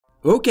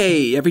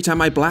Okay, every time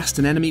I blast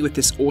an enemy with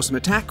this awesome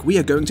attack, we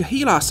are going to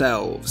heal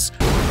ourselves.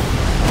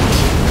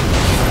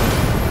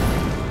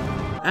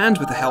 And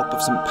with the help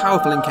of some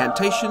powerful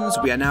incantations,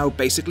 we are now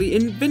basically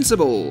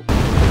invincible.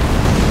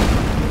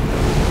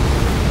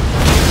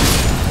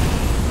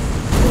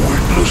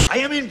 I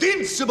am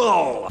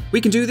invincible! We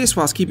can do this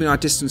whilst keeping our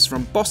distance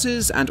from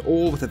bosses, and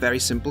all with a very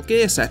simple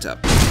gear setup.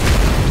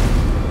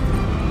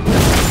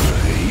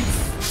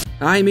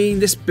 I mean,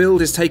 this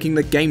build is taking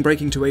the game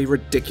breaking to a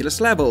ridiculous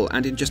level,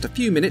 and in just a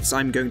few minutes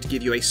I'm going to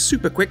give you a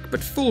super quick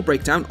but full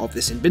breakdown of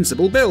this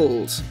invincible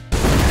build.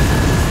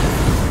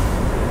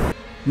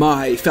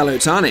 My fellow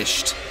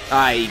Tarnished,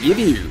 I give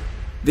you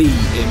the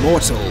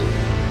Immortal.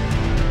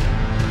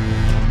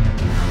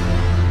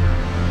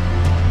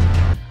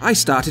 I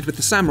started with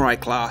the Samurai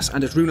class,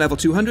 and at rune level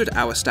 200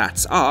 our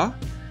stats are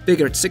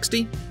Vigor at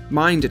 60,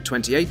 Mind at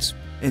 28,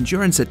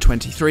 Endurance at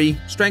 23,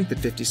 Strength at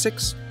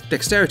 56,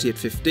 Dexterity at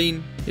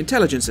 15,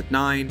 Intelligence at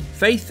 9,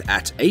 Faith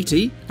at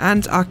 80,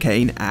 and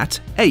Arcane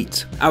at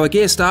 8. Our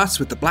gear starts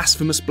with the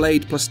Blasphemous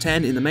Blade plus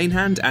 10 in the main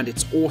hand and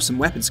its awesome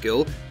weapon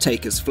skill,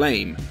 Taker's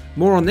Flame.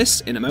 More on this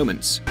in a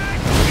moment.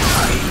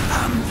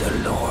 I am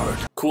the Lord.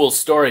 Cool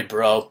story,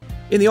 bro.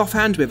 In the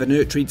offhand, we have a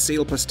Nurtured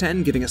Seal plus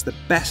 10 giving us the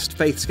best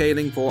faith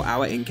scaling for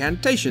our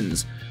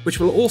incantations, which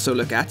we'll also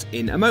look at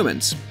in a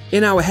moment.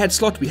 In our head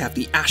slot we have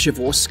the Ash of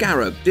War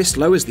Scarab. This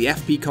lowers the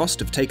FP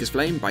cost of Taker's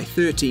Flame by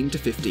 13 to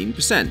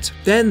 15%.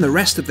 Then the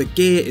rest of the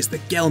gear is the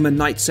Gelman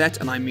Knight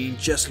set, and I mean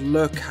just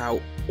look how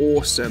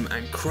awesome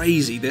and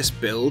crazy this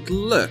build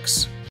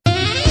looks.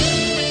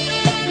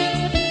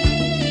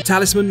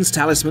 Talismans,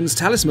 talismans,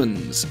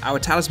 talismans. Our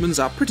talismans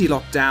are pretty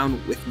locked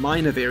down with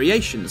minor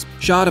variations.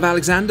 Shard of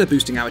Alexander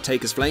boosting our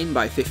Taker's Flame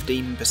by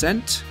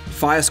 15%.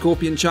 Fire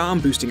Scorpion Charm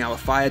boosting our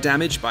fire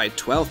damage by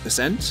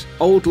 12%.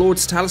 Old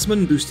Lord's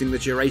Talisman boosting the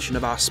duration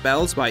of our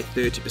spells by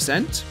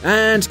 30%.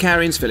 And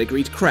Carrion's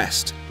Filigreed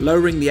Crest,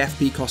 lowering the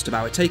FP cost of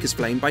our Taker's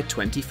Flame by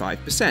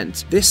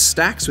 25%. This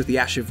stacks with the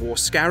Ash of War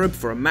Scarab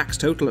for a max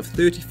total of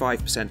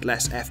 35%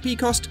 less FP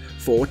cost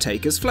for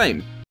Taker's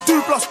Flame. 2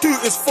 plus 2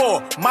 is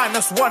 4,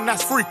 minus 1,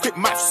 that's 3, quick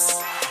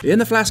maths. In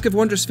the Flask of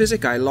Wondrous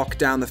Physick, I lock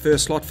down the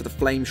first slot for the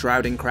Flame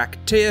Shrouding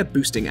Crack tier,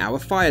 boosting our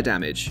fire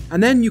damage.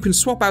 And then you can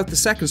swap out the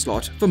second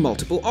slot for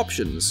multiple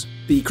options.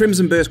 The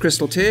Crimson Burst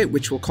Crystal tier,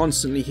 which will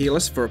constantly heal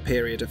us for a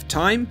period of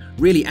time,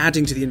 really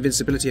adding to the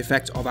invincibility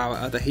effect of our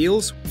other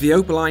heals. The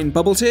Opaline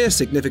Bubble tier,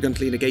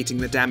 significantly negating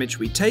the damage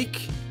we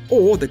take.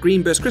 Or the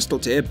Green Burst Crystal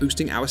tier,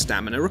 boosting our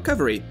stamina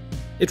recovery.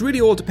 It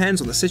really all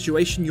depends on the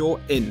situation you're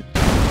in.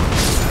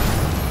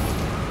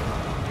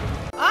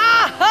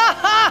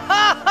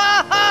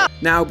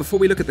 Now, before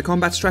we look at the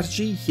combat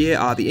strategy, here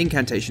are the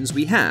incantations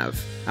we have.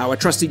 Our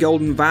trusty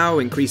Golden Vow,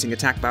 increasing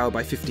attack power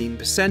by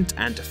 15%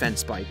 and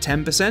defense by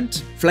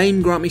 10%.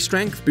 Flame Grant Me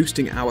Strength,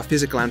 boosting our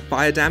physical and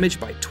fire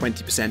damage by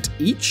 20%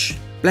 each.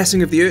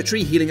 Blessing of the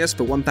Erdtree, healing us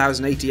for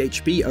 1080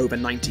 HP over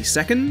 90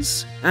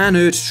 seconds. And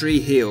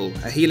Erdtree Heal,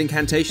 a healing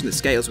incantation that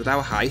scales with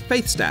our high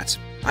faith stat.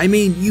 I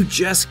mean, you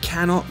just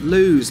cannot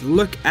lose.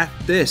 Look at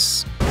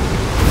this.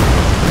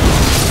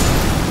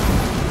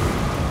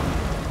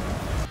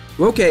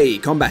 Okay,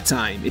 combat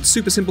time. It's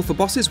super simple for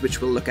bosses, which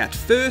we'll look at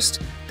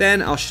first,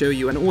 then I'll show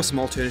you an awesome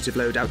alternative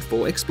loadout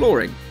for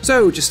exploring.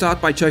 So just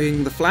start by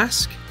chugging the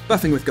Flask,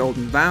 buffing with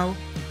Golden Vow,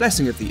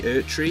 Blessing of the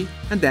Erdtree,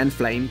 and then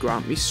Flame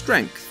Grant Me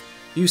Strength.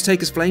 Use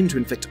Taker's Flame to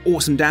inflict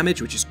awesome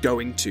damage, which is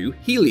going to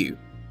heal you.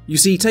 You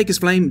see, Taker's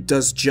Flame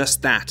does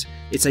just that.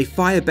 It's a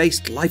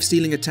fire-based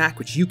life-stealing attack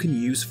which you can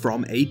use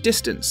from a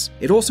distance.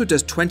 It also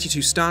does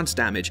 22 stance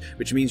damage,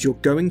 which means you're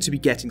going to be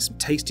getting some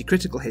tasty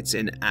critical hits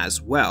in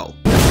as well.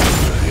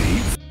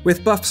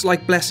 With buffs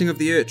like Blessing of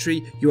the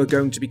Erdtree, you are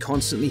going to be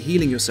constantly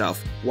healing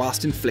yourself,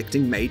 whilst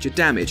inflicting major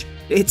damage.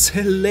 It's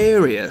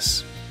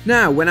hilarious!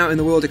 Now, when out in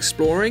the world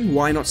exploring,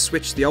 why not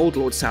switch the Old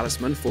Lord's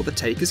Talisman for the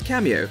Taker's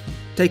Cameo?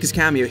 Taker's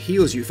Cameo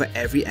heals you for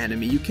every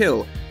enemy you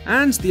kill,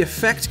 and the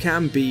effect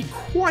can be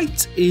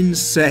quite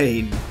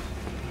insane.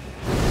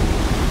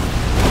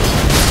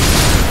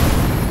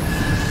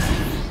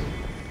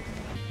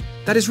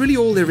 That is really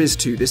all there is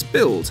to this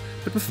build,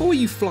 but before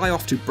you fly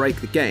off to break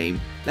the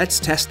game, let's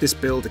test this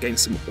build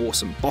against some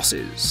awesome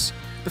bosses.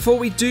 Before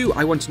we do,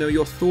 I want to know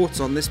your thoughts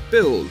on this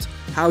build.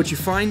 How would you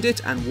find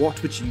it, and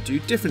what would you do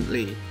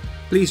differently?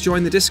 Please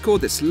join the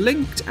Discord that's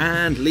linked,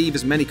 and leave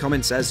as many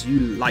comments as you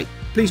like.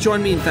 Please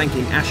join me in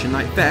thanking Ashen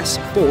Knight Vess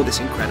for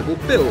this incredible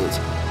build.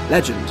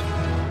 Legend.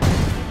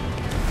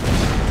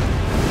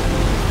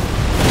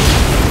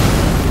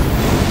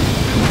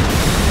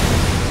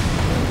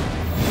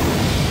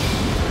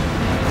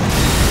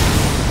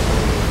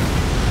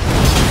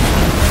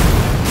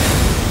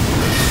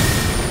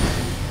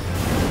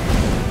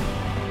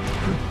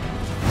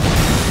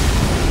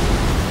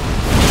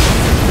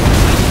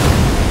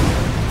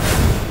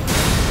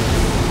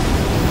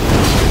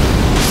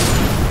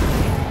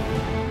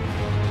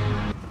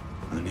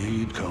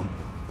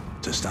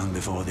 To stand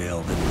before the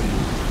Elden Ring,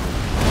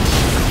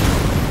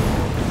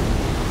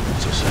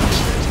 to send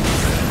stating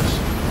prayers,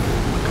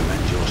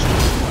 commend your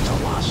soul to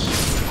last.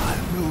 I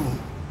know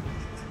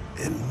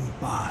in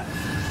my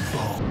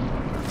fall.